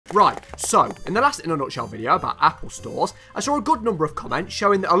Right, so, in the last In a Nutshell video about Apple stores, I saw a good number of comments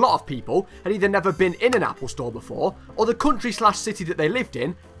showing that a lot of people had either never been in an Apple store before, or the country/city that they lived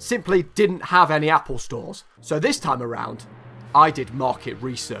in simply didn't have any Apple stores. So this time around, I did market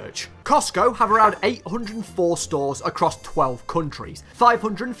research. Costco have around 804 stores across 12 countries,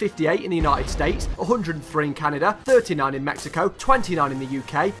 558 in the United States, 103 in Canada, 39 in Mexico, 29 in the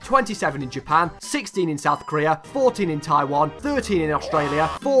UK, 27 in Japan, 16 in South Korea, 14 in Taiwan, 13 in Australia,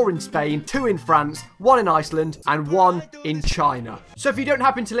 4 in Spain, 2 in France, 1 in Iceland, and 1 in China. So if you don't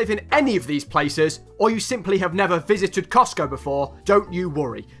happen to live in any of these places, or you simply have never visited Costco before, don't you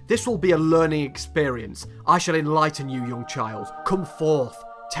worry. This will be a learning experience. I shall enlighten you, young child. Come forth.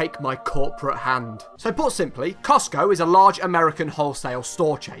 Take my corporate hand. So put simply, Costco is a large American wholesale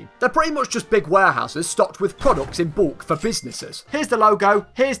store chain. They're pretty much just big warehouses stocked with products in bulk for businesses. Here's the logo,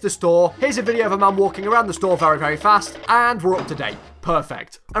 here's the store, here's a video of a man walking around the store very, very fast, and we're up to date.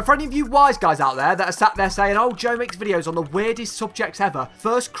 Perfect. And for any of you wise guys out there that are sat there saying, oh, Joe makes videos on the weirdest subjects ever.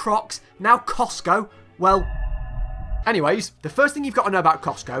 First Crocs, now Costco. Well, anyways, the first thing you've got to know about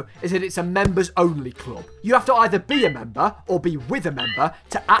Costco is that it's a members-only club. You have to either be a member or be with a member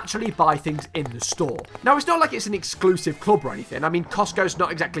to actually buy things in the store. Now, it's not like it's an exclusive club or anything. I mean, Costco's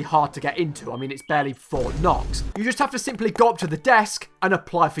not exactly hard to get into. I mean, it's barely Fort Knox. You just have to simply go up to the desk and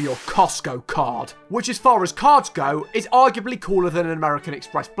apply for your Costco card, which as far as cards go, is arguably cooler than an American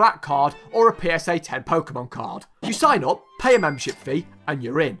Express Black card or a PSA 10 Pokemon card. You sign up, pay a membership fee, and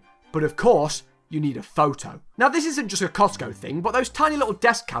you're in. But of course, you need a photo. Now, this isn't just a Costco thing, but those tiny little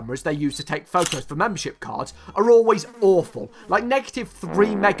desk cameras they use to take photos for membership cards are always awful, like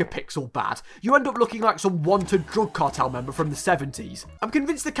 -3 megapixel bad. You end up looking like some wanted drug cartel member from the 70s. I'm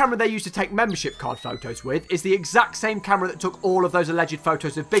convinced the camera they use to take membership card photos with is the exact same camera that took all of those alleged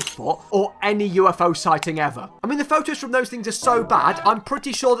photos of Bigfoot or any UFO sighting ever. I mean, the photos from those things are so bad, I'm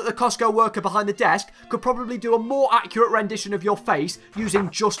pretty sure that the Costco worker behind the desk could probably do a more accurate rendition of your face using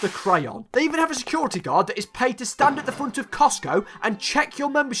just a crayon. They even have a security guard that is paid to stand at the front of Costco and check your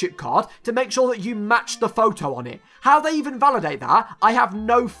membership card to make sure that you match the photo on it. How they even validate that, I have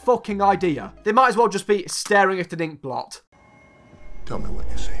no fucking idea. They might as well just be staring at an ink blot. Tell me what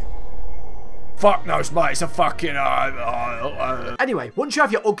you see. Fuck knows, mate. It's a fucking... Anyway, once you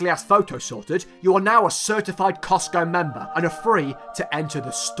have your ugly ass photo sorted, you are now a certified Costco member and are free to enter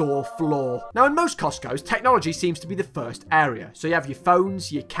the store floor. Now, in most Costcos, technology seems to be the first area. So you have your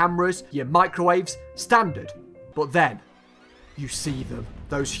phones, your cameras, your microwaves, standard. But then, you see them.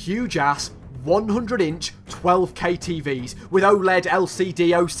 Those huge ass 100-inch 12K TVs with OLED,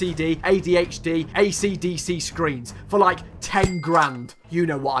 LCD, OCD, ADHD, AC/DC screens for like 10 grand. You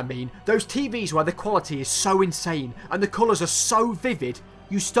know what I mean. Those TVs where the quality is so insane and the colours are so vivid,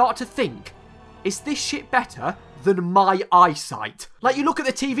 you start to think, is this shit better than my eyesight? Like, you look at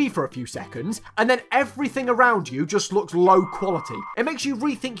the TV for a few seconds and then everything around you just looks low quality. It makes you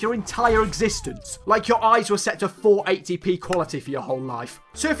rethink your entire existence, like your eyes were set to 480p quality for your whole life.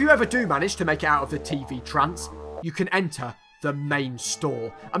 So if you ever do manage to make it out of the TV trance, you can enter the main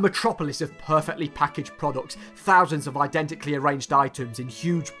store, a metropolis of perfectly packaged products, thousands of identically arranged items in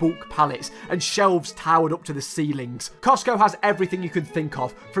huge bulk pallets, and shelves towered up to the ceilings. Costco has everything you can think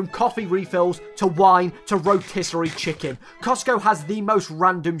of, from coffee refills to wine to rotisserie chicken. Costco has the most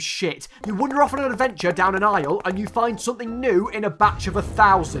random shit. You wander off on an adventure down an aisle and you find something new in a batch of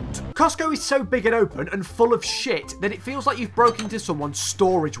 1,000. Costco is so big and open and full of shit that it feels like you've broken into someone's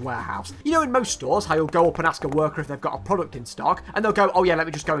storage warehouse. You know, in most stores how you'll go up and ask a worker if they've got a product in stock, and they'll go, oh yeah, let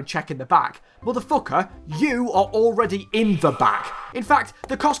me just go and check in the back. Motherfucker, you are already in the back. In fact,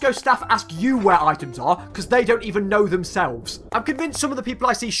 the Costco staff ask you where items are because they don't even know themselves. I'm convinced some of the people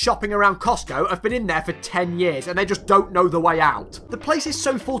I see shopping around Costco have been in there for 10 years and they just don't know the way out. The place is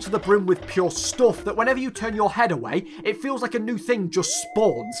so full to the brim with pure stuff that whenever you turn your head away, it feels like a new thing just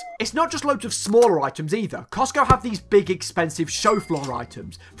spawns. It's not just loads of smaller items either. Costco have these big expensive show floor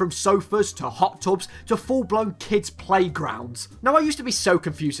items, from sofas to hot tubs to full-blown kids' playgrounds. Now, I used to be so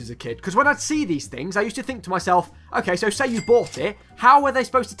confused as a kid because when I'd see these things, I used to think to myself, okay, so say you bought it, how are they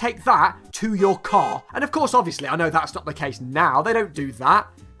supposed to take that to your car? And of course, obviously, I know that's not the case now. They don't do that.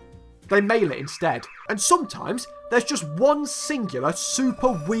 They mail it instead. And sometimes there's just one singular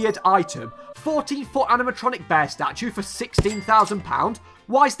super weird item. 14-foot animatronic bear statue for £16,000.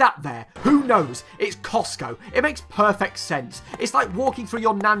 Why's that there? Who knows? It's Costco. It makes perfect sense. It's like walking through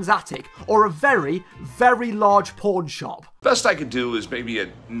your nan's attic or a very, very large pawn shop. Best I could do is maybe a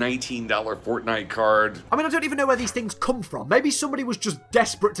 $19 Fortnite card. I mean, I don't even know where these things come from. Maybe somebody was just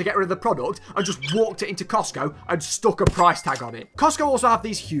desperate to get rid of the product and just walked it into Costco and stuck a price tag on it. Costco also have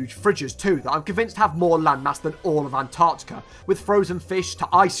these huge fridges too that I'm convinced have more landmass than all of Antarctica, with frozen fish to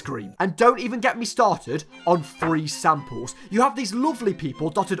ice cream. And don't even get me started on free samples. You have these lovely people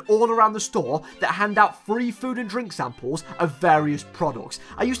dotted all around the store that hand out free food and drink samples of various products.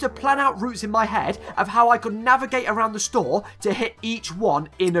 I used to plan out routes in my head of how I could navigate around the store to hit each one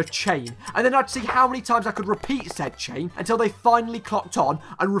in a chain, and then I'd see how many times I could repeat said chain until they finally clocked on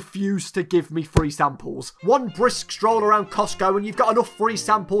and refused to give me free samples. One brisk stroll around Costco and you've got enough free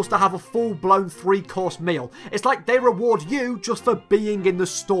samples to have a full-blown 3-course meal. It's like they reward you just for being in the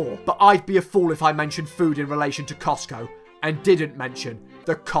store. But I'd be a fool if I mentioned food in relation to Costco and didn't mention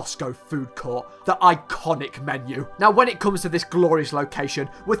the Costco food court, the iconic menu. Now, when it comes to this glorious location,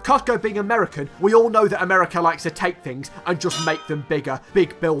 with Costco being American, we all know that America likes to take things and just make them bigger.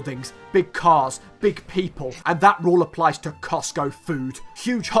 Big buildings, big cars, big people, and that rule applies to Costco food.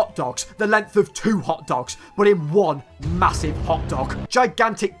 Huge hot dogs, the length of 2 hot dogs, but in one massive hot dog.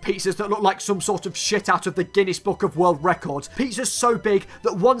 Gigantic pizzas that look like some sort of shit out of the Guinness Book of World Records. Pizzas so big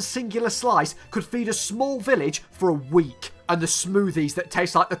that one singular slice could feed a small village for a week. And the smoothies that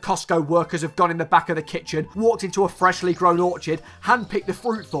taste like the Costco workers have gone in the back of the kitchen, walked into a freshly grown orchard, handpicked the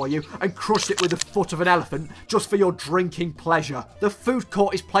fruit for you, and crushed it with the foot of an elephant just for your drinking pleasure. The food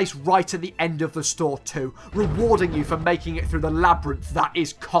court is placed right at the end of the store too, rewarding you for making it through the labyrinth that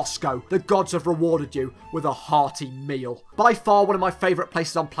is Costco. The gods have rewarded you with a hearty meal. By far one of my favourite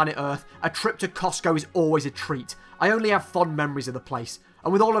places on planet Earth, a trip to Costco is always a treat. I only have fond memories of the place.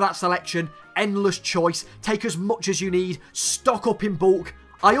 And with all of that selection, endless choice, take as much as you need, stock up in bulk,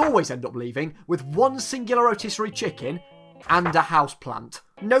 I always end up leaving with one singular rotisserie chicken and a houseplant.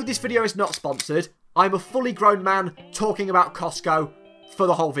 No, this video is not sponsored. I'm a fully grown man talking about Costco for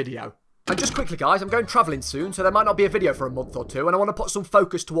the whole video. And just quickly guys, I'm going travelling soon, so there might not be a video for a month or two, and I want to put some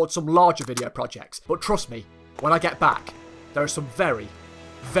focus towards some larger video projects. But trust me, when I get back, there are some very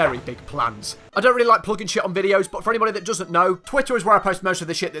big plans. I don't really like plugging shit on videos, but for anybody that doesn't know, Twitter is where I post most of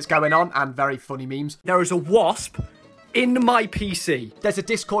the shit that's going on, and very funny memes. There is a wasp in my PC. There's a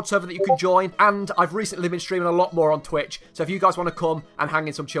Discord server that you can join, and I've recently been streaming a lot more on Twitch, so if you guys want to come and hang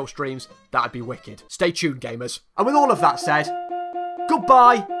in some chill streams, that'd be wicked. Stay tuned, gamers. And with all of that said,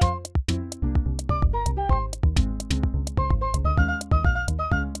 goodbye!